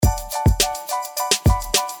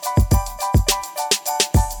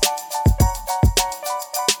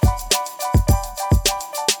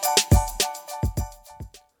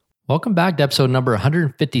Welcome back to episode number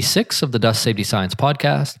 156 of the Dust Safety Science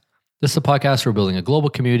Podcast. This is a podcast where we're building a global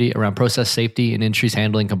community around process safety and industries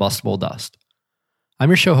handling combustible dust. I'm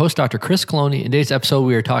your show host, Dr. Chris Coloni. In today's episode,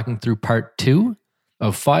 we are talking through part 2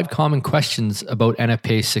 of 5 common questions about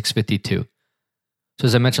NFPA 652. So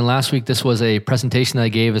as I mentioned last week, this was a presentation that I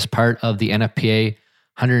gave as part of the NFPA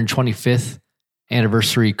 125th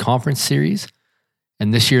anniversary conference series.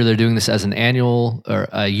 And this year they're doing this as an annual or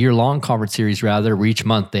a year-long conference series rather, where each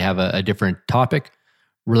month they have a different topic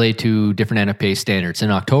related to different NFPA standards. In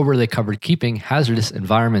October, they covered keeping hazardous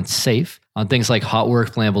environments safe on things like hot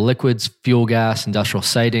work, flammable liquids, fuel gas, industrial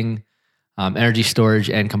siting, energy storage,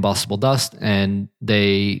 and combustible dust. And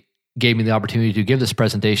they gave me the opportunity to give this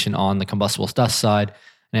presentation on the combustible dust side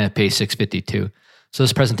and NFPA 652. So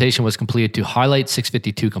this presentation was completed to highlight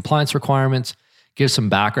 652 compliance requirements, give some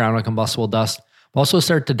background on combustible dust, also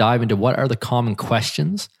start to dive into what are the common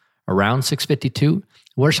questions around 652.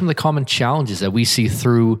 What are some of the common challenges that we see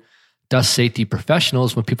through dust safety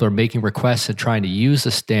professionals when people are making requests and trying to use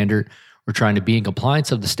the standard or trying to be in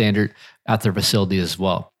compliance of the standard at their facility as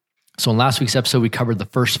well. So in last week's episode, we covered the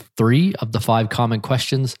first 3 of the 5 common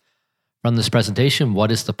questions from this presentation.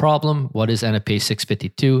 What is the problem? What is NFPA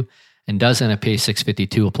 652? And does NFPA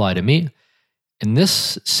 652 apply to me? In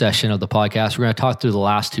this session of the podcast, we're going to talk through the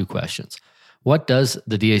last 2 questions. What does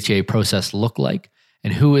the DHA process look like?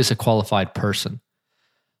 And who is a qualified person?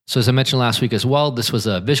 So as I mentioned last week as well, this was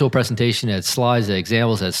a visual presentation. It had slides, it had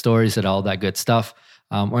examples, it had stories, it had all that good stuff.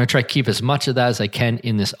 We're going to try to keep as much of that as I can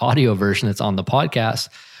in this audio version that's on the podcast.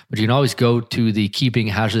 But you can always go to the Keeping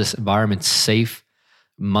Hazardous Environments Safe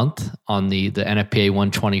month on the NFPA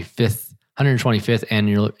 125th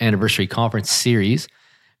annual anniversary conference series.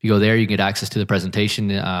 If you go there, you can get access to the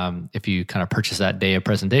presentation if you kind of purchase that day of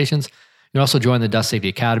presentations. You can also join the Dust Safety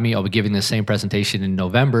Academy. I'll be giving the same presentation in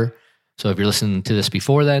November. So if you're listening to this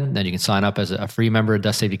before then you can sign up as a free member of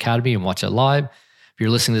Dust Safety Academy and watch it live. If you're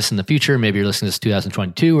listening to this in the future, maybe you're listening to this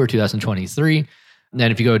 2022 or 2023, then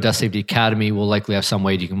if you go to Dust Safety Academy, we'll likely have some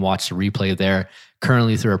way that you can watch the replay there.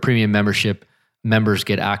 Currently, through our premium membership, members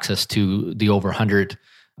get access to the over 100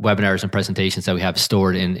 webinars and presentations that we have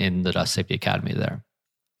stored in the Dust Safety Academy there.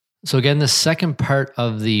 So again, the second part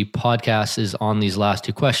of the podcast is on these last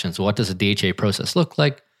 2 questions. What does a DHA process look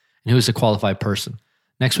like? And who is a qualified person?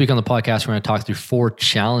 Next week on the podcast, we're going to talk through 4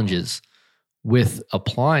 challenges with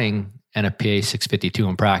applying NFPA 652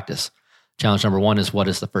 in practice. Challenge number 1 is what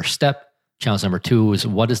is the first step? Challenge number 2 is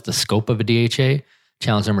what is the scope of a DHA?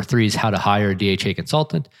 Challenge number 3 is how to hire a DHA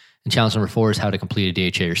consultant. And challenge number 4 is how to complete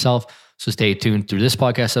a DHA yourself. So stay tuned through this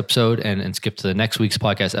podcast episode and skip to the next week's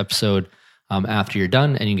podcast episode after you're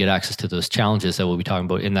done, and you can get access to those challenges that we'll be talking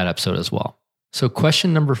about in that episode as well. So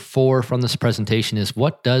question number 4 from this presentation is,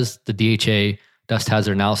 what does the DHA dust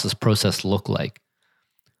hazard analysis process look like?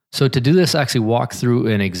 So to do this, I actually walk through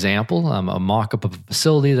an example, a mock-up of a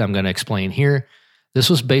facility that I'm going to explain here. This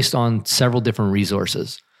was based on several different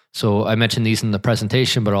resources. So I mentioned these in the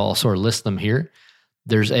presentation, but I'll sort of list them here.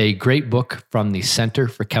 There's a great book from the Center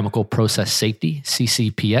for Chemical Process Safety,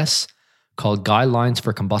 CCPS, called Guidelines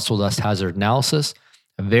for Combustible Dust Hazard Analysis,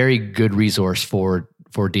 a very good resource for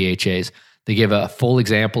DHAs. They give a full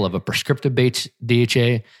example of a prescriptive-based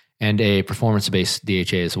DHA and a performance-based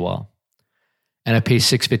DHA as well. NFPA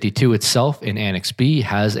 652 itself in Annex B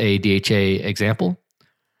has a DHA example.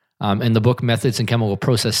 And the book Methods in Chemical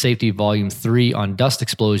Process Safety, Volume 3 on Dust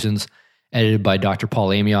Explosions, edited by Dr. Paul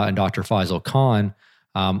Amiot and Dr. Faisal Khan,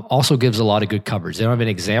 also gives a lot of good coverage. They don't have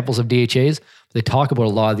any examples of DHAs, but they talk about a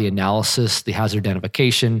lot of the analysis, the hazard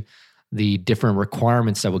identification, the different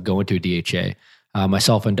requirements that would go into a DHA.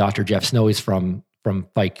 Myself and Dr. Jeff Snowy from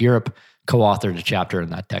Fike Europe co-authored a chapter in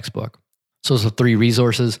that textbook. So those are 3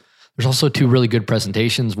 resources. There's also 2 really good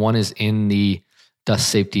presentations. One is in the Dust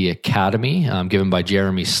Safety Academy, given by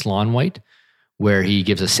Jeremy Slonwhite, where he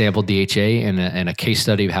gives a sample DHA and a case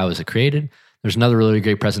study of how it was created. There's another really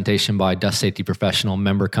great presentation by Dust Safety Professional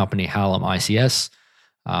member company Hallam ICS,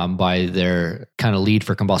 by their kind of lead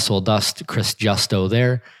for combustible dust, Chris Justo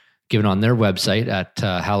there, given on their website at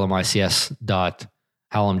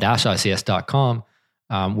hallam-ics.com,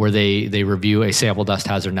 where they review a sample dust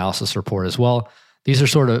hazard analysis report as well. These are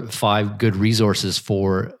sort of 5 good resources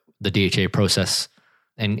for the DHA process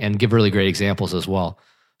and give really great examples as well.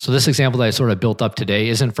 So this example that I sort of built up today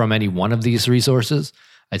isn't from any one of these resources.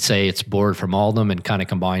 I'd say it's borrowed from all of them and kind of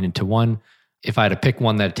combined into one. If I had to pick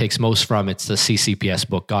one that it takes most from, it's the CCPS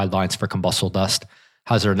book, Guidelines for Combustible Dust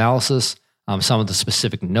Hazard Analysis. Some of the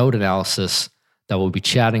specific node analysis that we'll be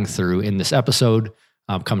chatting through in this episode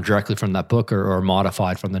come directly from that book or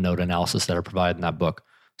modified from the node analysis that are provided in that book.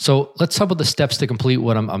 So let's talk about the steps to complete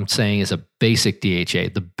what I'm saying is a basic DHA,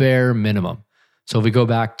 the bare minimum. So if we go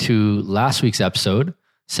back to last week's episode,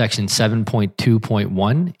 section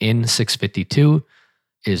 7.2.1 in 652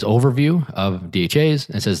 is overview of DHAs.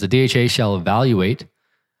 It says the DHA shall evaluate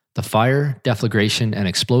the fire, deflagration, and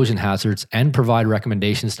explosion hazards and provide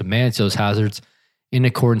recommendations to manage those hazards in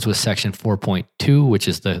accordance with section 4.2, which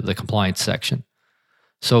is the compliance section.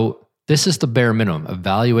 So this is the bare minimum.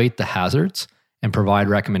 Evaluate the hazards and provide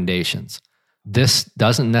recommendations. This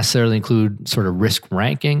doesn't necessarily include sort of risk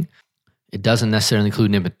ranking. It doesn't necessarily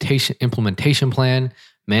include an implementation plan,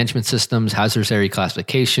 management systems, hazardous area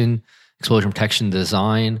classification, explosion protection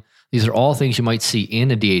design. These are all things you might see in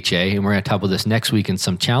a DHA, and we're going to talk about this next week and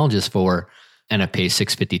some challenges for NFPA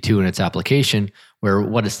 652 and its application, where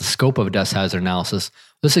what is the scope of a dust hazard analysis?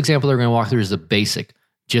 This example that we're going to walk through is the basic,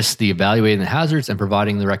 just the evaluating the hazards and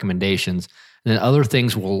providing the recommendations. And then other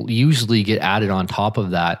things will usually get added on top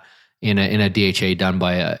of that in a DHA done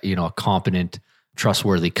by a competent,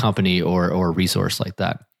 trustworthy company or resource like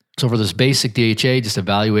that. So for this basic DHA, just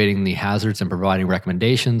evaluating the hazards and providing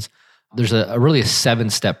recommendations, there's a really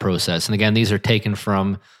 7-step process. And again, these are taken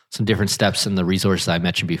from some different steps in the resources I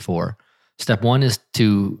mentioned before. Step 1 is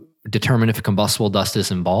to determine if a combustible dust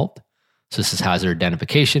is involved. So this is hazard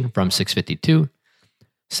identification from 652.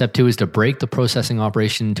 Step 2 is to break the processing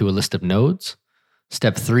operation into a list of nodes.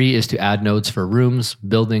 Step 3 is to add nodes for rooms,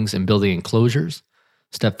 buildings, and building enclosures.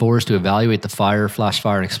 Step 4 is to evaluate the fire, flash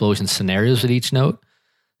fire, and explosion scenarios at each node.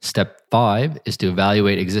 Step 5 is to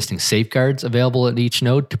evaluate existing safeguards available at each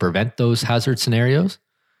node to prevent those hazard scenarios.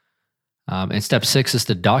 And step 6 is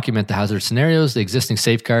to document the hazard scenarios, the existing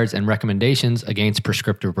safeguards, and recommendations against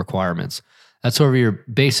prescriptive requirements. That's sort of your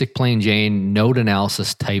basic plain Jane node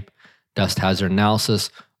analysis type dust hazard analysis,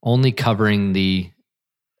 only covering the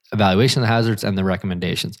evaluation of the hazards and the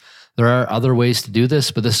recommendations. There are other ways to do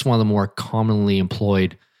this, but this is one of the more commonly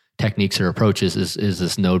employed techniques or approaches is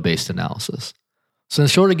this node-based analysis. So in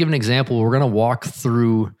short, to give an example, we're going to walk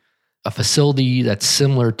through a facility that's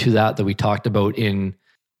similar to that we talked about in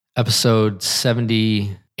episode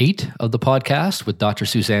 78 of the podcast with Dr.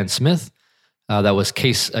 Suzanne Smith. That was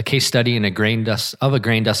a case study in a grain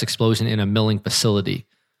dust explosion in a milling facility.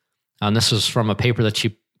 And this was from a paper that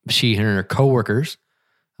she and her coworkers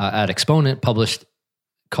at Exponent published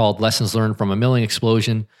called Lessons Learned from a Milling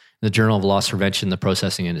Explosion in the Journal of Loss Prevention in the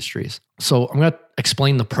Processing Industries. So I'm going to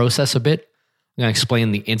explain the process a bit. I'm going to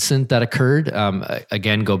explain the incident that occurred.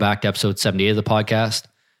 Again, go back to episode 78 of the podcast.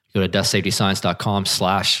 Go to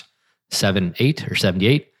dustsafetyscience.com/78 or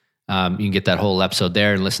 78. You can get that whole episode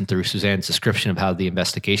there and listen through Suzanne's description of how the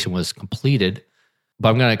investigation was completed. But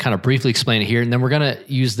I'm going to kind of briefly explain it here, and then we're going to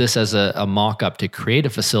use this as a mock-up to create a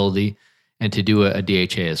facility and to do a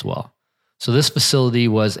DHA as well. So this facility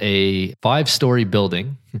was a 5-story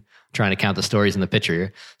building. I'm trying to count the stories in the picture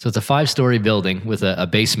here. So it's a 5-story building with a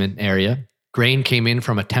basement area. Grain came in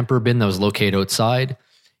from a temper bin that was located outside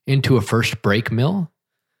into a first break mill.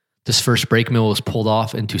 This first break mill was pulled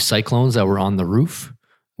off into cyclones that were on the roof,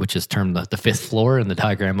 which is termed the 5th floor in the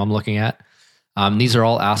diagram I'm looking at. These are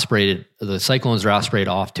all aspirated. The cyclones are aspirated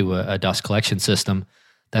off to a dust collection system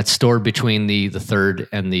that's stored between the 3rd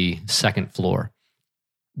and the 2nd floor.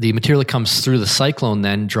 The material that comes through the cyclone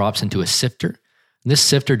then drops into a sifter. And this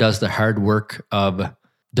sifter does the hard work of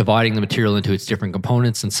dividing the material into its different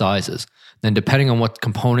components and sizes. Then depending on what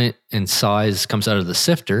component and size comes out of the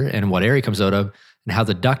sifter and what area comes out of and how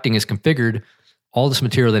the ducting is configured, all this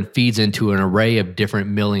material then feeds into an array of different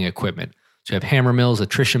milling equipment. So you have hammer mills,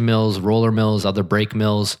 attrition mills, roller mills, other brake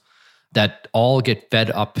mills that all get fed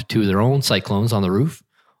up to their own cyclones on the roof,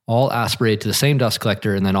 all aspirate to the same dust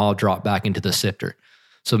collector, and then all drop back into the sifter.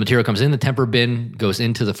 So the material comes in the temper bin, goes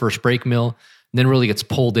into the first brake mill, and then really gets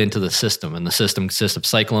pulled into the system. And the system consists of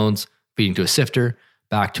cyclones feeding to a sifter,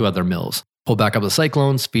 back to other mills. Pull back up the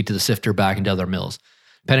cyclones, feed to the sifter, back into other mills.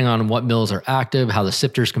 Depending on what mills are active, how the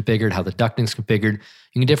sifter is configured, how the ducting is configured,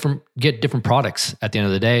 you can get different products at the end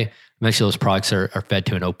of the day. Eventually, those products are fed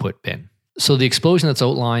to an output bin. So the explosion that's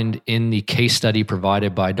outlined in the case study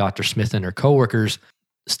provided by Dr. Smith and her coworkers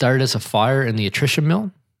started as a fire in the attrition mill.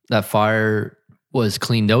 That fire was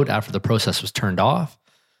cleaned out after the process was turned off.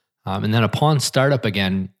 And then upon startup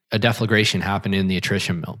again, a deflagration happened in the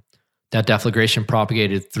attrition mill. That deflagration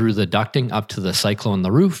propagated through the ducting up to the cyclone on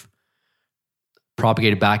the roof,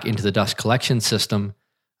 propagated back into the dust collection system,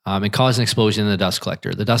 and caused an explosion in the dust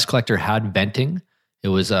collector. The dust collector had venting. It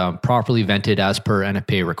was properly vented as per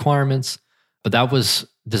NFPA requirements, but that was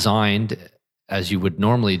designed, as you would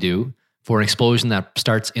normally do, for an explosion that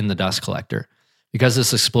starts in the dust collector. Because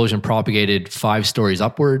this explosion propagated 5 stories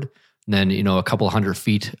upward, then, a couple hundred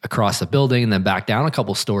feet across the building, and then back down a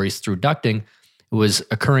couple stories through ducting, it was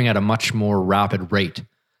occurring at a much more rapid rate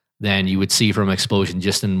than you would see from an explosion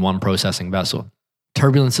just in one processing vessel.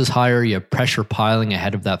 Turbulence is higher, you have pressure piling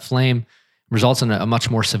ahead of that flame, results in a much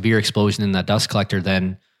more severe explosion in that dust collector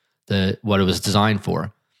than what it was designed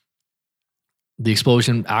for. The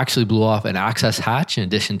explosion actually blew off an access hatch in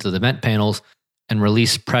addition to the vent panels and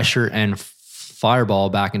released pressure and fireball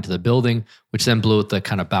back into the building, which then blew at the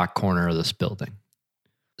kind of back corner of this building.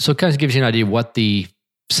 So it kind of gives you an idea what the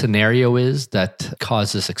scenario is that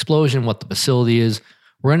caused this explosion, what the facility is.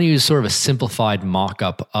 We're going to use sort of a simplified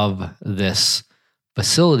mock-up of this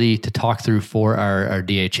facility to talk through for our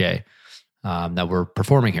DHA that we're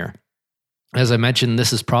performing here. As I mentioned,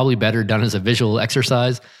 this is probably better done as a visual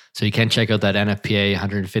exercise, so you can check out that NFPA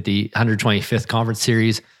 125th conference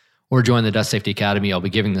series or join the Dust Safety Academy. I'll be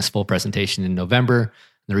giving this full presentation in November.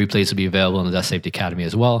 The replays will be available in the Dust Safety Academy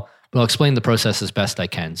as well, but I'll explain the process as best I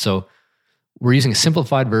can. So we're using a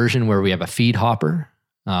simplified version where we have a feed hopper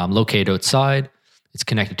located outside. It's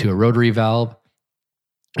connected to a rotary valve.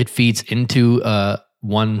 It feeds into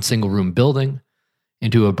one single room building,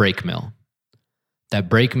 into a brake mill. That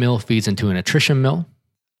brake mill feeds into an attrition mill.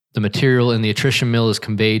 The material in the attrition mill is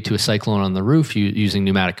conveyed to a cyclone on the roof using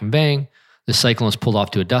pneumatic conveying. The cyclone is pulled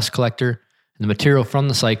off to a dust collector, and the material from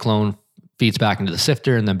the cyclone feeds back into the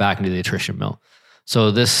sifter and then back into the attrition mill.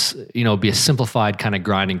 So this, be a simplified kind of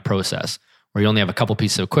grinding process where you only have a couple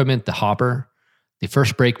pieces of equipment: the hopper, the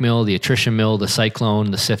first brake mill, the attrition mill, the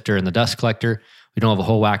cyclone, the sifter, and the dust collector. We don't have a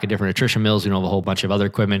whole whack of different attrition mills. We don't have a whole bunch of other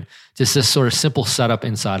equipment. Just this sort of simple setup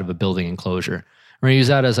inside of a building enclosure. We're going to use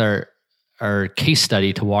that as our case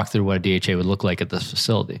study to walk through what a DHA would look like at this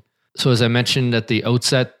facility. So as I mentioned at the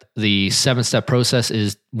outset, the 7-step process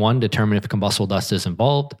is 1, determine if combustible dust is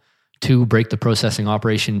involved. 2, break the processing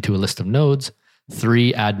operation to a list of nodes.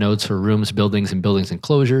 3, add nodes for rooms, buildings, and buildings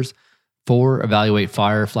enclosures. 4, evaluate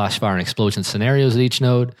fire, flash fire, and explosion scenarios at each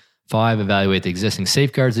node. 5, evaluate the existing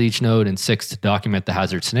safeguards at each node. And 6, to document the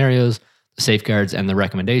hazard scenarios, the safeguards, and the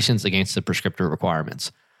recommendations against the prescriptive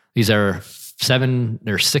requirements. These are 7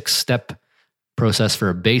 or 6-step process for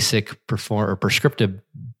a basic or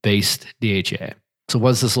prescriptive-based DHA. So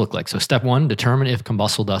what does this look like? So step 1, determine if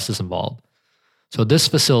combustible dust is involved. So this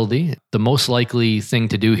facility, the most likely thing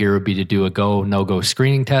to do here would be to do a go, no-go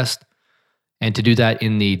screening test, and to do that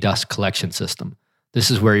in the dust collection system.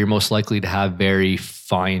 This is where you're most likely to have very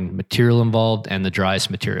fine material involved and the driest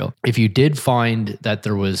material. If you did find that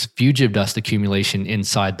there was fugitive dust accumulation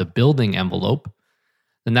inside the building envelope,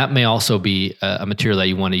 then that may also be a material that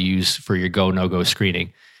you want to use for your go, no-go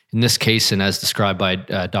screening. In this case, and as described by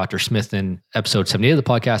Dr. Smith in episode 78 of the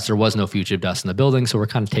podcast, there was no fugitive dust in the building, so we're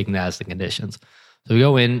kind of taking that as the conditions. So we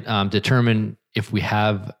go in, determine if we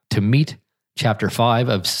have to meet Chapter 5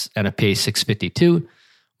 of NFPA 652.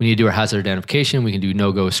 We need to do our hazard identification. We can do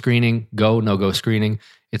no-go screening, go, no-go screening.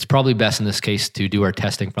 It's probably best in this case to do our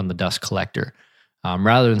testing from the dust collector.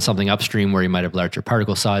 Rather than something upstream where you might have larger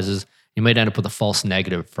particle sizes, you might end up with a false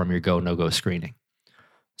negative from your go, no-go screening.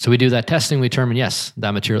 So we do that testing, we determine, yes,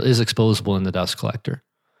 that material is exposable in the dust collector.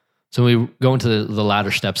 So we go into the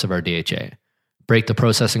latter steps of our DHA. Break the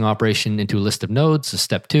processing operation into a list of nodes. So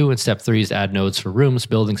step 2 and step 3 is add nodes for rooms,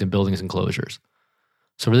 buildings, and buildings enclosures.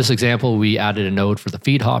 So for this example, we added a node for the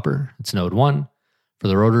feed hopper. It's node 1. For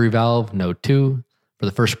the rotary valve, node 2. For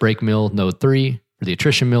the first brake mill, node 3. For the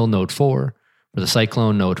attrition mill, node 4. For the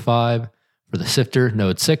cyclone, node 5. For the sifter,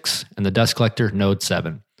 node 6. And the dust collector, node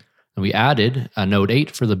 7. And we added a node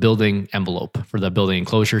 8 for the building envelope, for the building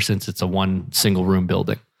enclosure, since it's a one single room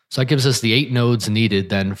building. So that gives us the 8 nodes needed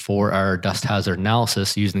then for our dust hazard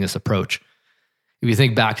analysis using this approach. If you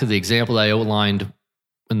think back to the example that I outlined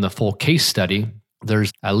in the full case study,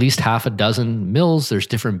 there's at least half a dozen mills, there's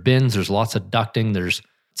different bins, there's lots of ducting, there's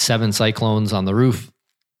 7 cyclones on the roof.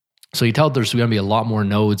 So you tell there's going to be a lot more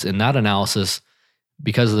nodes in that analysis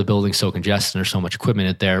because of the building so congested and there's so much equipment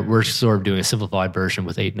in there. We're sort of doing a simplified version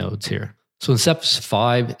with 8 nodes here. So in steps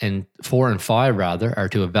 4 and 5 are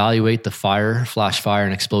to evaluate the fire, flash fire,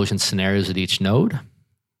 and explosion scenarios at each node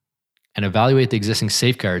and evaluate the existing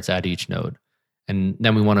safeguards at each node. And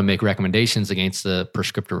then we want to make recommendations against the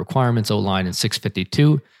prescriptive requirements outlined in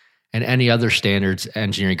 652 and any other standards,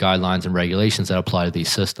 engineering guidelines, and regulations that apply to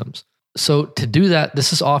these systems. So to do that,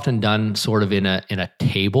 this is often done sort of in a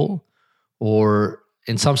table or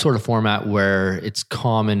in some sort of format where it's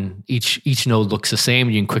common. Each node looks the same.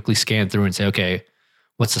 You can quickly scan through and say, okay,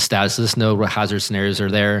 what's the status of this node? What hazard scenarios are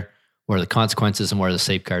there? What are the consequences and what are the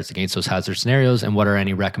safeguards against those hazard scenarios? And what are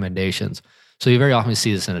any recommendations? So you very often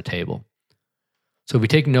see this in a table. So if we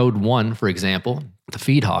take node 1, for example, the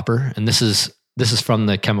feed hopper, and this is This is from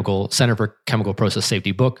the Center for Chemical Process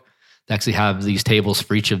Safety book. They actually have these tables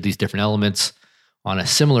for each of these different elements on a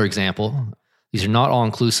similar example. These are not all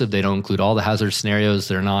inclusive. They don't include all the hazard scenarios.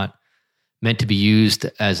 They're not meant to be used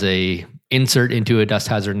as a insert into a dust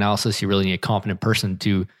hazard analysis. You really need a competent person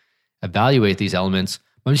to evaluate these elements.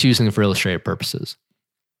 I'm just using them for illustrative purposes.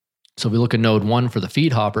 So if we look at node 1 for the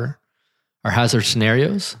feed hopper, our hazard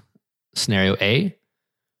scenarios, scenario A,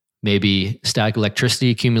 maybe static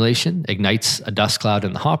electricity accumulation ignites a dust cloud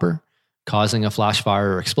in the hopper, causing a flash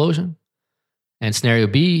fire or explosion. And scenario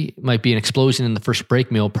B might be an explosion in the first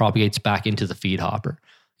brake mill propagates back into the feed hopper.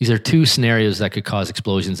 These are two scenarios that could cause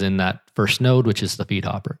explosions in that first node, which is the feed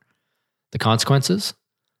hopper. The consequences,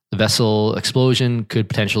 the vessel explosion could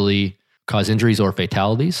potentially cause injuries or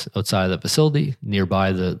fatalities outside of the facility,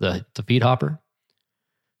 nearby the feed hopper.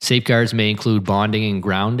 Safeguards may include bonding and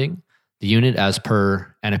grounding the unit as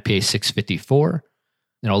per NFPA 654.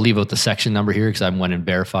 And I'll leave out the section number here because I went and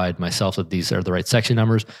verified myself that these are the right section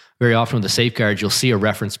numbers. Very often with the safeguards, you'll see a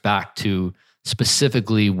reference back to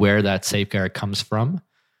specifically where that safeguard comes from.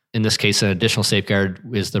 In this case, an additional safeguard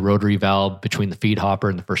is the rotary valve between the feed hopper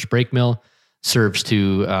and the first brake mill, serves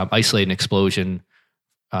to isolate an explosion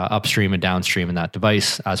upstream and downstream in that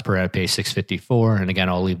device as per NFPA 654. And again,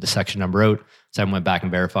 I'll leave the section number out. So I went back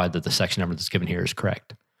and verified that the section number that's given here is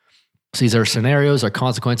correct. So these are scenarios, our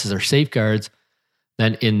consequences, our safeguards.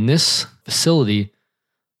 Then in this facility,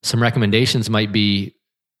 some recommendations might be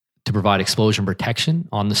to provide explosion protection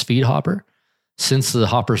on this feed hopper. Since the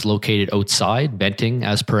hopper is located outside, venting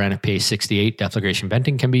as per NFPA 68, deflagration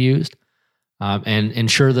venting can be used. And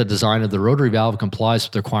ensure the design of the rotary valve complies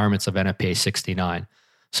with the requirements of NFPA 69.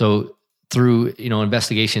 So through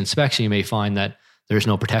investigation inspection, you may find that there's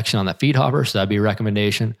no protection on that feed hopper, so that'd be a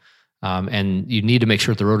recommendation. And you need to make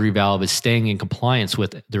sure that the rotary valve is staying in compliance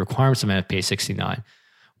with the requirements of NFPA 69.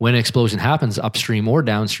 When an explosion happens upstream or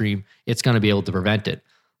downstream, it's going to be able to prevent it.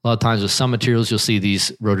 A lot of times with some materials, you'll see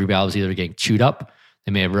these rotary valves either getting chewed up,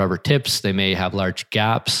 they may have rubber tips, they may have large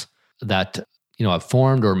gaps that have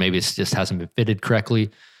formed, or maybe it just hasn't been fitted correctly.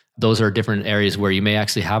 Those are different areas where you may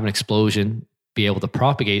actually have an explosion be able to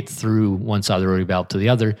propagate through one side of the rotary valve to the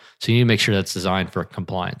other. So you need to make sure that's designed for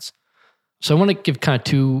compliance. So I want to give kind of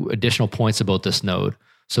two additional points about this node.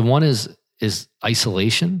 So one is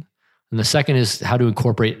isolation, and the second is how to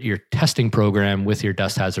incorporate your testing program with your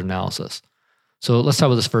dust hazard analysis. So let's talk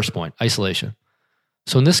about this first point, isolation.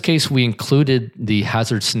 So in this case, we included the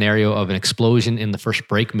hazard scenario of an explosion in the first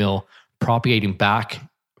brake mill propagating back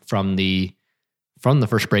from the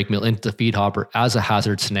first brake mill into the feed hopper as a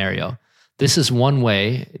hazard scenario. This is one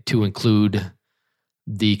way to include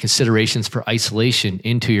the considerations for isolation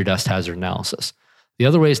into your dust hazard analysis. The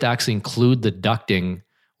other way is to actually include the ducting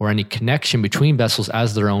or any connection between vessels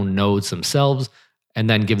as their own nodes themselves, and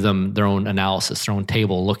then give them their own analysis, their own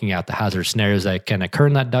table looking at the hazard scenarios that can occur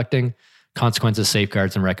in that ducting, consequences,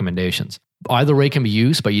 safeguards, and recommendations. Either way can be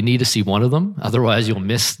used, but you need to see one of them. Otherwise, you'll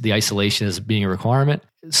miss the isolation as being a requirement.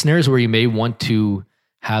 Scenarios where you may want to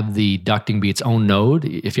have the ducting be its own node,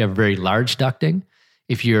 if you have very large ducting,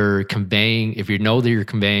 if you know that you're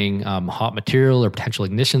conveying hot material or potential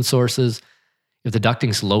ignition sources, if the ducting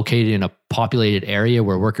is located in a populated area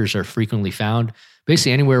where workers are frequently found,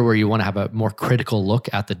 basically anywhere where you want to have a more critical look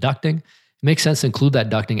at the ducting, it makes sense to include that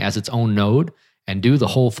ducting as its own node and do the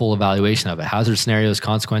whole full evaluation of it, hazard scenarios,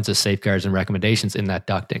 consequences, safeguards, and recommendations in that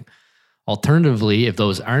ducting. Alternatively, if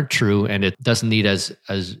those aren't true and it doesn't need as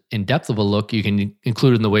in-depth of a look, you can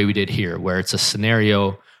include it in the way we did here, where it's a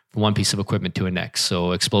scenario from one piece of equipment to a next.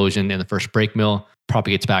 So explosion in the first brake mill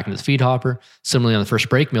propagates back into the feed hopper. Similarly, on the first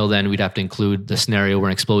brake mill, then we'd have to include the scenario where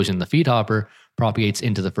an explosion in the feed hopper propagates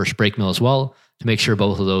into the first brake mill as well, to make sure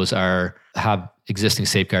both of those have existing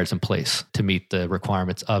safeguards in place to meet the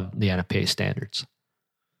requirements of the NFPA standards.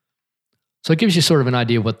 So it gives you sort of an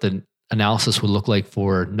idea of what the analysis would look like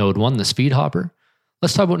for node 1, this feed hopper.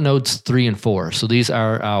 Let's talk about nodes 3 and 4. So these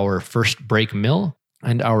are our first brake mill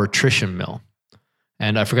and our attrition mill.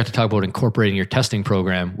 And I forgot to talk about incorporating your testing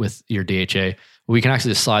program with your DHA. We can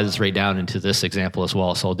actually just slide this right down into this example as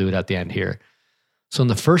well, so I'll do it at the end here. So in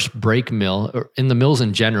the first brake mill, or in the mills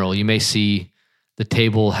in general, you may see the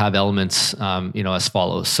table have elements as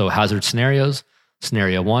follows. So hazard scenarios,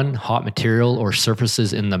 scenario 1, hot material or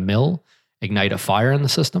surfaces in the mill ignite a fire in the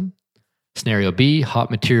system. Scenario B, hot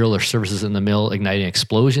material or surfaces in the mill igniting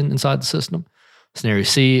explosion inside the system. Scenario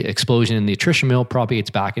C, explosion in the attrition mill propagates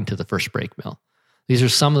back into the first brake mill. These are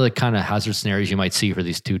some of the kind of hazard scenarios you might see for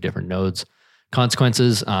these two different nodes.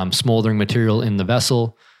 Consequences, smoldering material in the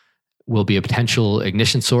vessel will be a potential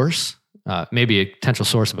ignition source, maybe a potential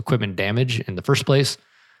source of equipment damage in the first place,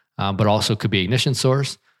 but also could be ignition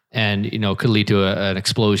source. and could lead to an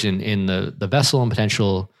explosion in the vessel and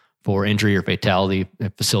potential for injury or fatality,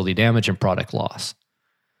 facility damage, and product loss.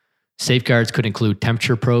 Safeguards could include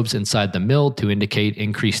temperature probes inside the mill to indicate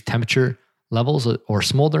increased temperature levels or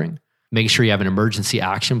smoldering, making sure you have an emergency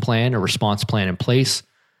action plan or response plan in place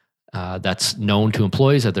that's known to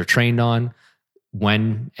employees that they're trained on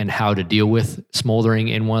when and how to deal with smoldering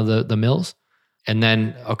in one of the mills. And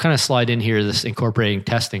then I'll kind of slide in here this incorporating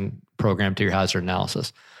testing program to your hazard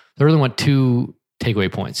analysis. I really want 2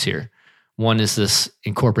 takeaway points here. One is this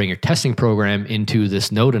incorporating your testing program into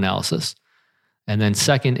this node analysis. And then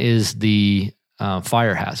second is the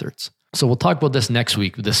fire hazards. So we'll talk about this next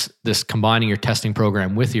week, this combining your testing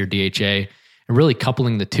program with your DHA and really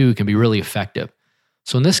coupling the two can be really effective.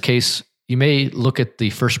 So in this case, you may look at the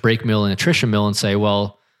first break mill and attrition mill and say,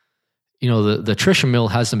 well, the attrition mill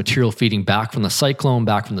has the material feeding back from the cyclone,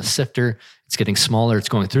 back from the sifter. It's getting smaller. It's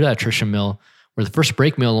going through that attrition mill, where the first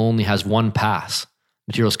break mill only has one pass.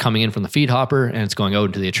 Material's coming in from the feed hopper and it's going out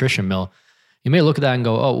into the attrition mill. You may look at that and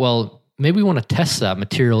go, oh, well, maybe we want to test that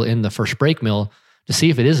material in the first break mill to see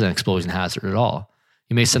if it is an explosion hazard at all.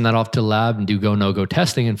 You may send that off to the lab and do go, no-go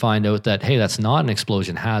testing and find out that, hey, that's not an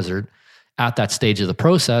explosion hazard at that stage of the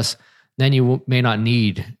process. Then you may not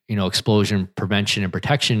need, explosion prevention and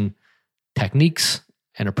protection techniques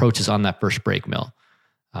and approaches on that first break mill.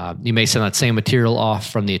 You may send that same material off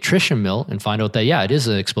from the attrition mill and find out that, yeah, it is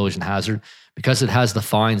an explosion hazard because it has the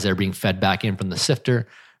fines that are being fed back in from the sifter,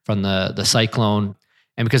 from the cyclone.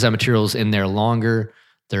 And because that material is in there longer,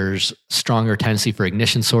 there's stronger tendency for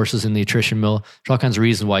ignition sources in the attrition mill. There's all kinds of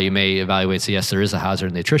reasons why you may evaluate and say, yes, there is a hazard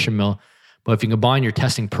in the attrition mill. But if you combine your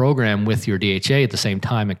testing program with your DHA at the same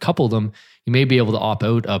time and couple them, you may be able to opt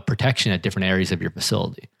out of protection at different areas of your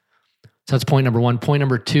facility. So that's point number 1. Point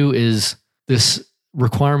number 2 is this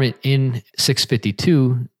requirement in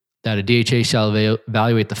 652 that a DHA shall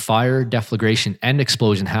evaluate the fire, deflagration, and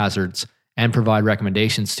explosion hazards and provide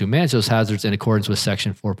recommendations to manage those hazards in accordance with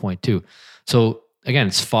section 4.2. So again,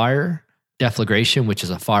 it's fire, deflagration, which is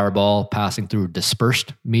a fireball passing through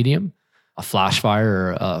dispersed medium, a flash fire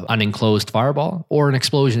or an unenclosed fireball, or an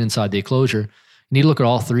explosion inside the enclosure. You need to look at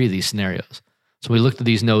all 3 of these scenarios. So we looked at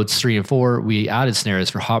these nodes 3 and 4. We added scenarios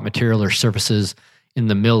for hot material or surfaces in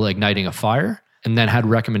the mill igniting a fire, and then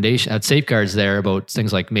had safeguards there about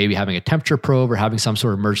things like maybe having a temperature probe or having some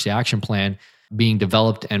sort of emergency action plan being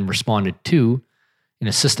developed and responded to in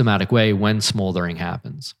a systematic way when smoldering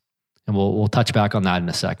happens. And we'll touch back on that in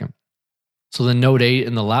a second. So the node 8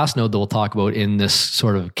 and the last node that we'll talk about in this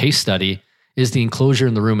sort of case study is the enclosure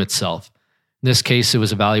in the room itself. In this case, it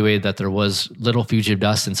was evaluated that there was little fugitive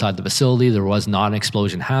dust inside the facility. There was not an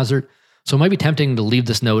explosion hazard. So it might be tempting to leave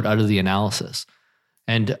this node out of the analysis.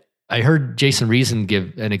 And I heard Jason Reason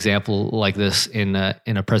give an example like this in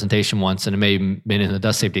a presentation once, and it may have been in the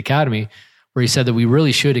Dust Safety Academy, where he said that we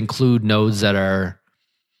really should include nodes that are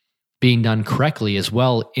being done correctly as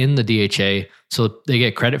well in the DHA so they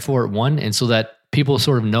get credit for it, one, and so that people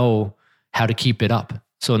sort of know how to keep it up.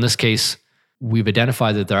 So in this case, we've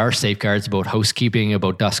identified that there are safeguards about housekeeping,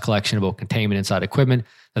 about dust collection, about containment inside equipment,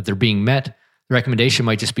 that they're being met. The recommendation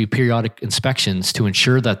might just be periodic inspections to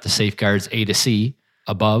ensure that the safeguards A to C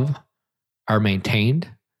above are maintained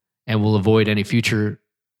and will avoid any future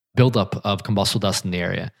buildup of combustible dust in the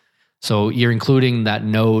area. So you're including that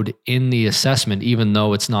node in the assessment, even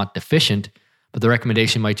though it's not deficient, but the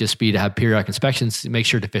recommendation might just be to have periodic inspections to make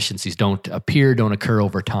sure deficiencies don't occur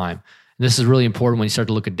over time. And this is really important when you start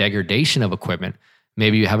to look at degradation of equipment.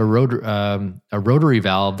 Maybe you have a rotary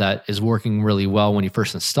valve that is working really well when you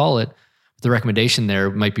first install it. The recommendation there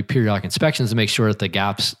might be periodic inspections to make sure that the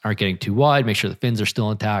gaps aren't getting too wide, make sure the fins are still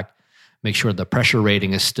intact, make sure the pressure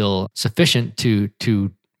rating is still sufficient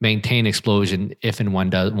to maintain explosion if and when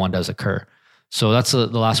one does occur. So that's the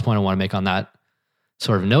last point I want to make on that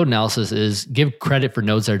sort of node analysis is give credit for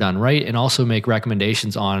nodes that are done right and also make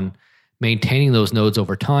recommendations on maintaining those nodes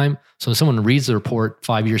over time. So when someone reads the report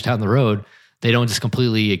 5 years down the road, they don't just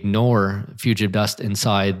completely ignore fugitive dust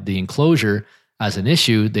inside the enclosure as an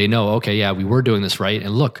issue. They know, okay, yeah, we were doing this right.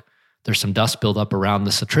 And look, there's some dust buildup around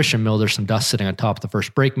this attrition mill. There's some dust sitting on top of the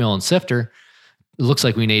first break mill and sifter. It looks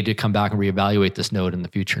like we need to come back and reevaluate this node in the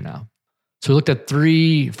future now. So we looked at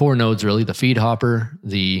 4 nodes really, the feed hopper,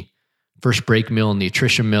 the first break mill and the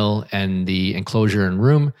attrition mill, and the enclosure and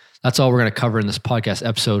room. That's all we're going to cover in this podcast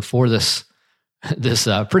episode for this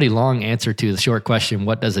pretty long answer to the short question,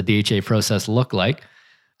 what does a DHA process look like?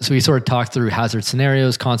 So we sort of talked through hazard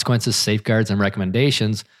scenarios, consequences, safeguards, and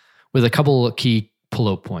recommendations with a couple of key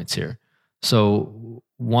pull-out points here. So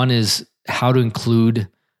one is how to include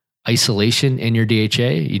isolation in your DHA.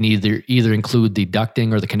 You need either include the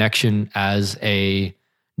ducting or the connection as a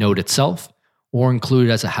node itself, or include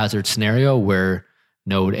it as a hazard scenario where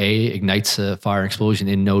node A ignites a fire explosion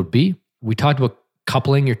in node B. We talked about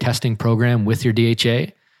coupling your testing program with your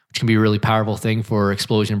DHA, which can be a really powerful thing for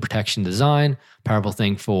explosion protection design, powerful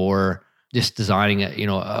thing for just designing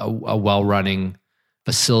a well-running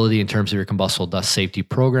facility in terms of your combustible dust safety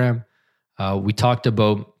program. We talked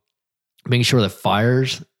about making sure that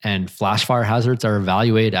fires and flash fire hazards are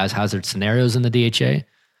evaluated as hazard scenarios in the DHA.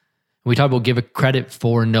 We talked about giving credit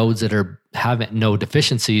for nodes that have no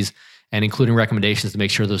deficiencies and including recommendations to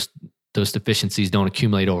make sure those deficiencies don't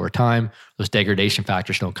accumulate over time, those degradation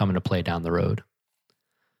factors don't come into play down the road.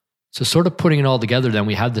 So sort of putting it all together, then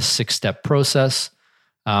we had this 6-step process.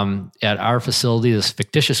 At our facility, this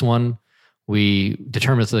fictitious one, we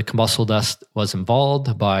determined that the combustible dust was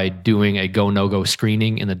involved by doing a go, no-go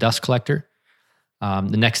screening in the dust collector.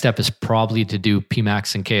 The next step is probably to do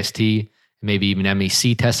PMAX and KST, maybe even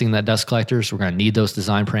MEC testing in that dust collector. So we're going to need those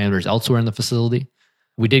design parameters elsewhere in the facility.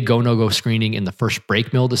 We did go, no-go screening in the first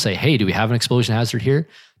brake mill to say, hey, do we have an explosion hazard here?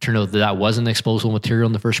 Turned out that wasn't an explosive material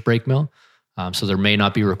in the first brake mill. So there may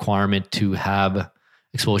not be a requirement to have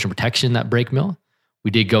explosion protection in that brake mill.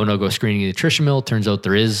 We did go, no-go screening in the attrition mill. Turns out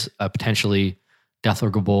there is a potentially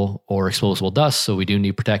death-workable or explosible dust, so we do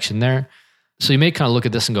need protection there. So you may kind of look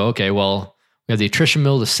at this and go, okay, well, we have the attrition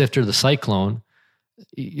mill, the sifter, the cyclone.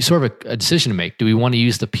 You sort of a decision to make. Do we want to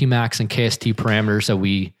use the PMAX and KST parameters that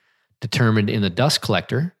we determined in the dust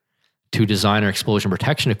collector to design our explosion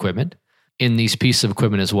protection equipment in these pieces of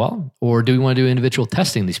equipment as well? Or do we want to do individual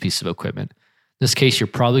testing these pieces of equipment? In this case, you're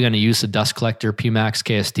probably going to use the dust collector, PMAX,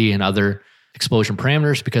 KST, and other explosion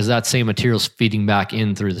parameters because that same material is feeding back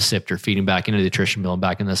in through the sifter, feeding back into the attrition mill and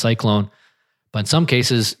back into the cyclone. But in some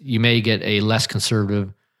cases, you may get a less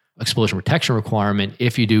conservative explosion protection requirement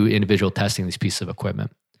if you do individual testing these pieces of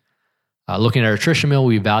equipment. Looking at our attrition mill,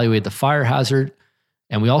 we evaluated the fire hazard,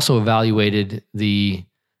 and we also evaluated the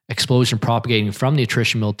explosion propagating from the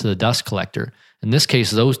attrition mill to the dust collector. In this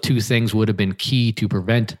case, those two things would have been key to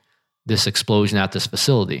prevent this explosion at this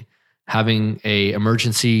facility. Having an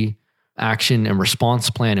emergency action and response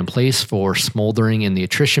plan in place for smoldering in the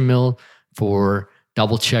attrition mill, for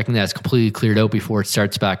double checking that it's completely cleared out before it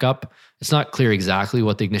starts back up. It's not clear exactly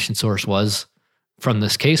what the ignition source was from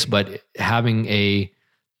this case, but having a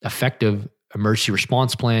effective emergency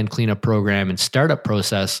response plan, cleanup program, and startup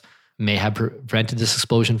process may have prevented this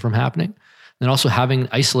explosion from happening. And also having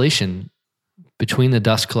isolation between the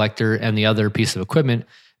dust collector and the other piece of equipment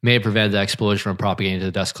may have prevented the explosion from propagating to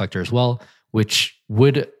the dust collector as well, which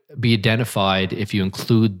would be identified if you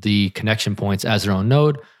include the connection points as their own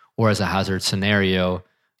node or as a hazard scenario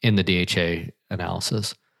in the DHA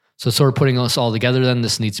analysis. So sort of putting this all together then,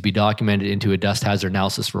 this needs to be documented into a dust hazard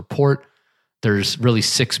analysis report. There's really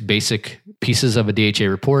 6 basic pieces of a DHA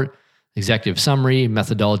report: executive summary,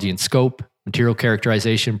 methodology and scope, material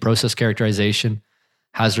characterization, process characterization,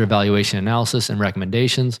 hazard evaluation analysis, and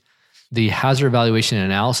recommendations. The hazard evaluation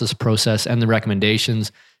and analysis process and the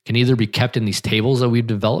recommendations can either be kept in these tables that we've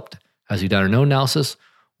developed as we've done our node analysis,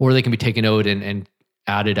 or they can be taken out and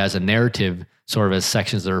added as a narrative, sort of as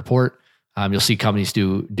sections of the report. You'll see companies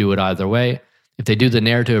do it either way. If they do the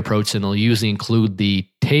narrative approach, then they'll usually include the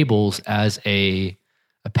tables as a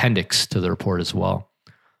appendix to the report as well.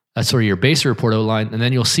 That's sort of your basic report outline, and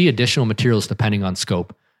then you'll see additional materials depending on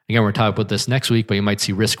scope. Again, we're talking about this next week, but you might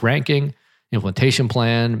see risk ranking, implementation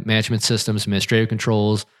plan, management systems, administrative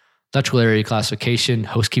controls, electrical area classification,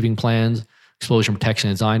 housekeeping plans, explosion protection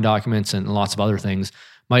design documents, and lots of other things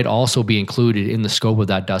might also be included in the scope of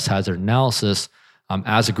that dust hazard analysis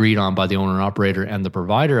as agreed on by the owner and operator and the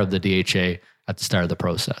provider of the DHA at the start of the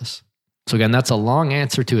process. So again, that's a long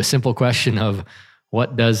answer to a simple question of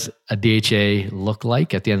what does a DHA look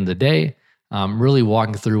like at the end of the day? Really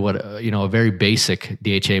walking through what a very basic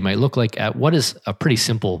DHA might look like at what is a pretty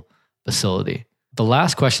simple facility. The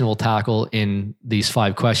last question we'll tackle in these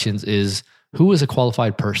 5 questions is, who is a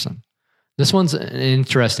qualified person? This one's an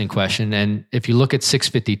interesting question. And if you look at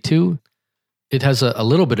 652, it has a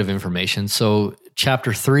little bit of information. So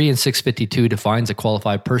chapter 3 in 652 defines a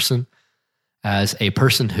qualified person as a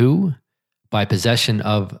person who, by possession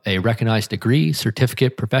of a recognized degree,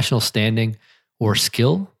 certificate, professional standing, or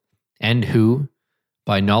skill, and who,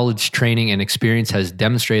 by knowledge, training, and experience, has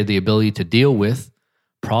demonstrated the ability to deal with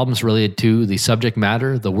problems related to the subject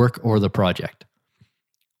matter, the work, or the project.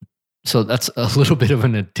 So that's a little bit of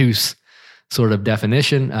an obtuse sort of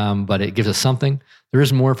definition, but it gives us something. There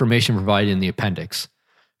is more information provided in the appendix.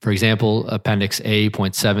 For example, Appendix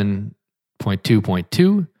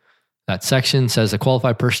A.7.2.2, that section says a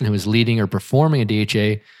qualified person who is leading or performing a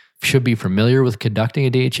DHA should be familiar with conducting a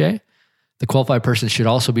DHA. The qualified person should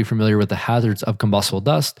also be familiar with the hazards of combustible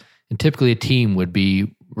dust, and typically a team would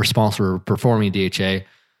be responsible for performing DHA,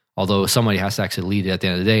 although somebody has to actually lead it at the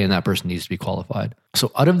end of the day, and that person needs to be qualified.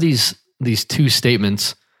 So out of these two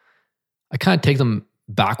statements, I kind of take them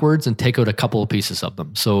backwards and take out a couple of pieces of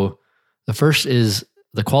them. So the first is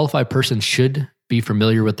the qualified person should be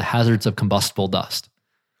familiar with the hazards of combustible dust.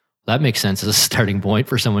 That makes sense as a starting point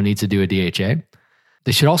for someone who needs to do a DHA.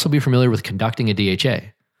 They should also be familiar with conducting a DHA.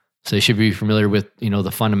 So they should be familiar with,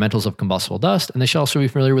 the fundamentals of combustible dust, and they should also be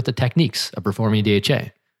familiar with the techniques of performing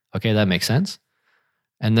DHA. Okay, that makes sense.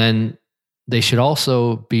 And then they should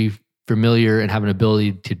also be familiar and have an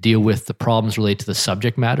ability to deal with the problems related to the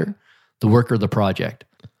subject matter, the work, or the project.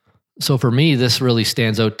 So for me, this really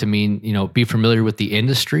stands out to mean, be familiar with the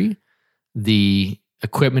industry, the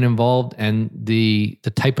equipment involved, and the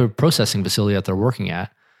type of processing facility that they're working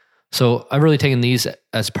at. So I've really taken these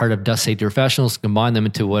as part of dust safety professionals, combine them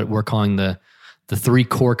into what we're calling the three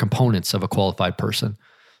core components of a qualified person.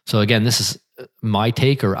 So again, this is my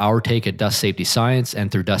take or our take at Dust Safety Science and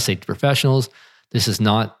through Dust Safety Professionals. This is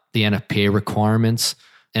not the NFPA requirements.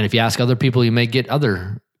 And if you ask other people, you may get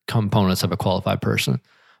other components of a qualified person.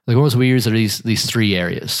 The ones we use are these three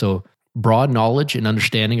areas. So broad knowledge and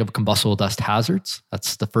understanding of combustible dust hazards.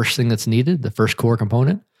 That's the first thing that's needed, the first core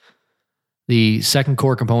component. The second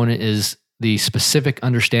core component is the specific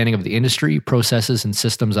understanding of the industry, processes, and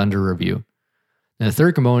systems under review. And the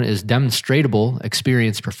third component is demonstratable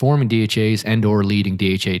experience performing DHAs and or leading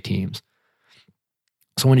DHA teams.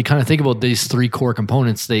 So when you kind of think about these three core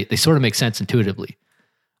components, they sort of make sense intuitively.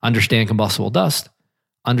 Understand combustible dust,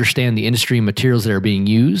 understand the industry and materials that are being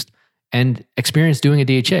used, and experience doing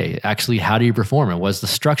a DHA. Actually, how do you perform it? What's the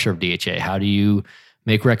structure of DHA? How do you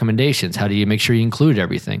make recommendations? How do you make sure you include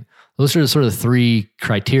everything? Those are sort of the three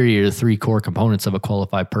criteria, the three core components of a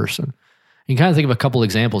qualified person. You can kind of think of a couple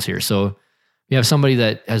examples here. So you have somebody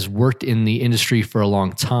that has worked in the industry for a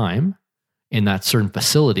long time in that certain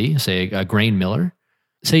facility, say a grain miller.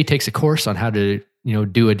 Say he takes a course on how to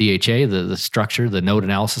do a DHA, the structure, the node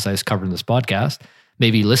analysis I just covered in this podcast.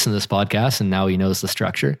 Maybe he listened to this podcast and now he knows the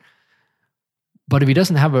structure. But if he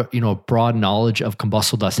doesn't have a broad knowledge of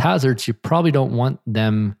combustible dust hazards, you probably don't want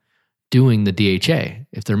them doing the DHA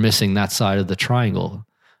if they're missing that side of the triangle,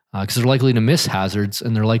 because they're likely to miss hazards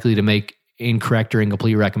and they're likely to make incorrect or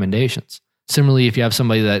incomplete recommendations. Similarly, if you have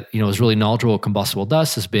somebody that is really knowledgeable of combustible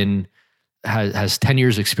dust, has 10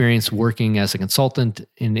 years experience working as a consultant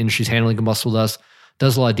in industries handling combustible dust,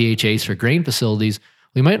 does a lot of DHAs for grain facilities,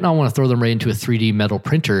 we might not want to throw them right into a 3D metal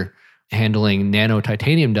printer handling nano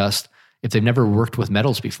titanium dust if they've never worked with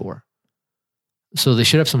metals before. So they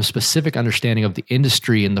should have some specific understanding of the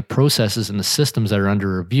industry and the processes and the systems that are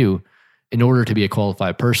under review in order to be a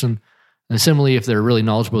qualified person. And similarly, if they're really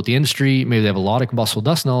knowledgeable about the industry, maybe they have a lot of combustible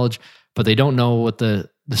dust knowledge, but they don't know what the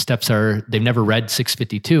steps are. They've never read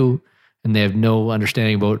 652 and they have no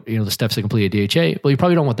understanding about the steps to complete a DHA. Well, you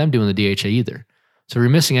probably don't want them doing the DHA either. So if you're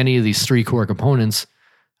missing any of these three core components,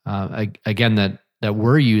 again, that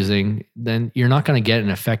we're using, then you're not going to get an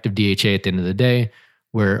effective DHA at the end of the day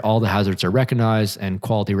where all the hazards are recognized and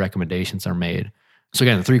quality recommendations are made. So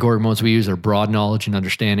again, the three core components we use are broad knowledge and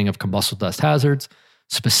understanding of combustible dust hazards,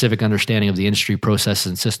 specific understanding of the industry processes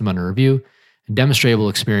and system under review, and demonstrable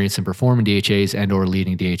experience in performing DHAs and or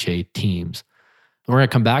leading DHA teams. We're going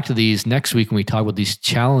to come back to these next week when we talk about these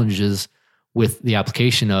challenges with the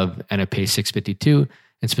application of NFPA 652,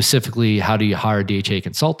 and specifically how do you hire a DHA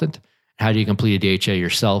consultant, how do you complete a DHA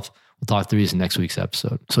yourself. We'll talk through these in next week's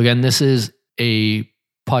episode. So again, this is a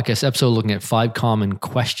podcast episode looking at 5 common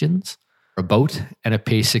questions about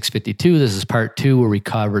NFPA 652. This is part 2 where we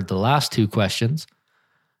covered the last 2 questions.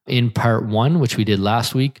 In part 1, which we did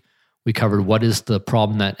last week, we covered what is the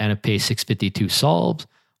problem that NFPA 652 solves,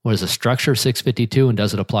 what is the structure of 652, and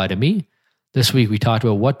does it apply to me? This week we talked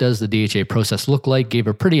about what does the DHA process look like, gave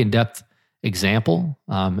a pretty in-depth example,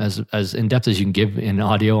 as in-depth as you can give in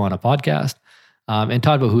audio on a podcast, and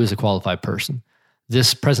talked about who is a qualified person.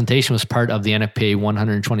 This presentation was part of the NFPA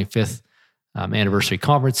 125th anniversary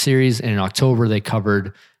conference series, and in October they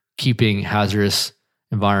covered keeping hazardous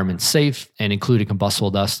environments safe and including combustible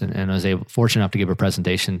dust, and I was fortunate enough to give a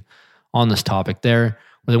presentation on this topic there,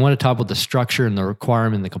 where they want to talk about the structure and the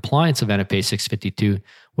requirement and the compliance of NFPA 652,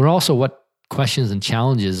 but also what questions and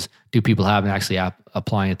challenges do people have in actually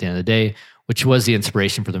applying at the end of the day, which was the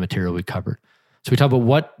inspiration for the material we covered. So we talked about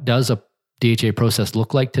what does a DHA process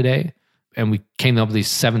look like today, and we came up with these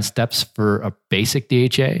 7 steps for a basic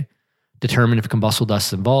DHA. Determine if combustible dust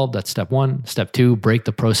is involved. That's step 1. Step 2, break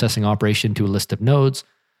the processing operation to a list of nodes.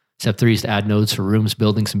 Step 3 is to add nodes for rooms,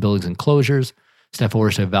 buildings, and buildings enclosures. Step 4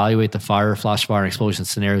 is to evaluate the fire, flash fire, and explosion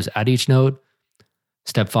scenarios at each node.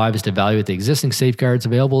 Step 5 is to evaluate the existing safeguards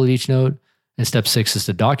available at each node. And step 6 is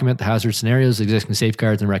to document the hazard scenarios, existing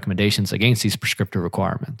safeguards, and recommendations against these prescriptive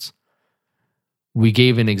requirements. We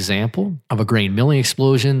gave an example of a grain milling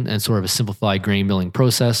explosion and sort of a simplified grain milling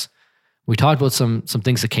process. We talked about some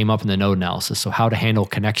things that came up in the node analysis. So how to handle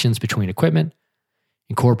connections between equipment,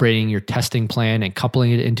 incorporating your testing plan and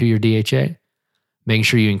coupling it into your DHA, making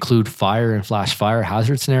sure you include fire and flash fire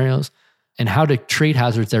hazard scenarios, and how to treat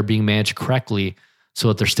hazards that are being managed correctly so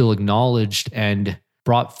that they're still acknowledged and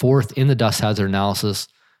brought forth in the dust hazard analysis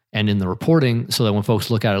and in the reporting so that when folks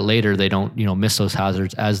look at it later, they don't miss those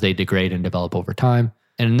hazards as they degrade and develop over time.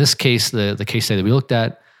 And in this case, the case study that we looked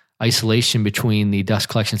at, isolation between the dust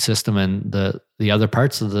collection system and the other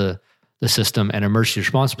parts of the system and emergency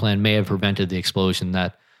response plan may have prevented the explosion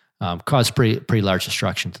that caused pretty large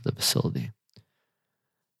destruction to the facility.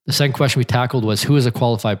 The second question we tackled was, who is a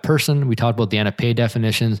qualified person? We talked about the NFPA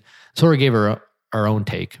definitions, sort of gave our own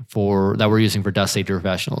take that we're using for dust safety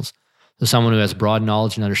professionals. So someone who has broad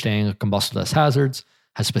knowledge and understanding of combustible dust hazards,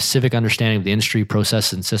 has specific understanding of the industry,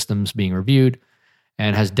 process, and systems being reviewed,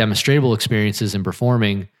 and has demonstrable experience in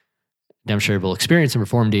performing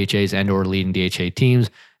DHAs and or leading DHA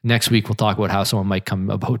teams. Next week, we'll talk about how someone might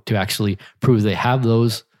come about to actually prove they have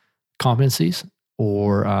those competencies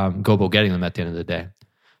or go about getting them at the end of the day.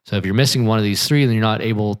 So if you're missing one of these three, then you're not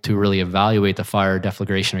able to really evaluate the fire,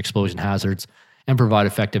 deflagration, or explosion hazards and provide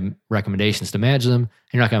effective recommendations to manage them.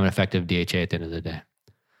 You're not going to have an effective DHA at the end of the day.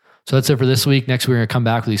 So that's it for this week. Next, we're going to come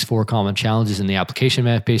back with these 4 common challenges in the application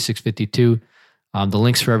of NFPA 652. The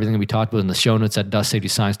links for everything that we talked about in the show notes at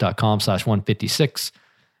dustsafetyscience.com/156. If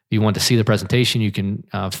you want to see the presentation, you can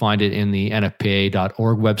find it in the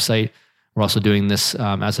nfpa.org website. We're also doing this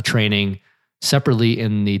as a training separately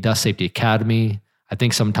in the Dust Safety Academy, I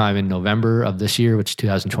think sometime in November of this year, which is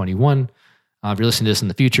 2021. If you're listening to this in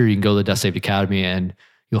the future, you can go to the Dust Safety Academy and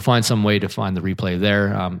you'll find some way to find the replay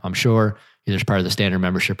there. I'm sure either as part of the standard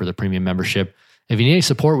membership or the premium membership. If you need any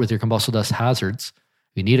support with your combustible dust hazards,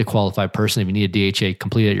 if you need a qualified person, if you need a DHA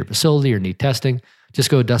completed at your facility or need testing,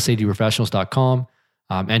 just go to dustsafetyprofessionals.com,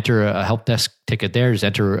 enter a help desk ticket there, just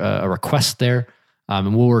enter a request there,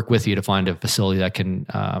 and we'll work with you to find a facility that can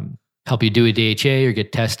help you do a DHA or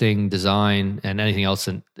get testing, design, and anything else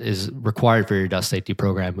that is required for your dust safety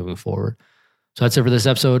program moving forward. So that's it for this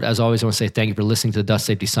episode. As always, I want to say thank you for listening to the Dust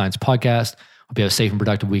Safety Science Podcast. Hope you have a safe and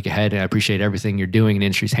productive week ahead, and I appreciate everything you're doing in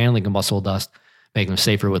industries handling combustible dust, making them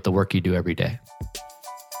safer with the work you do every day.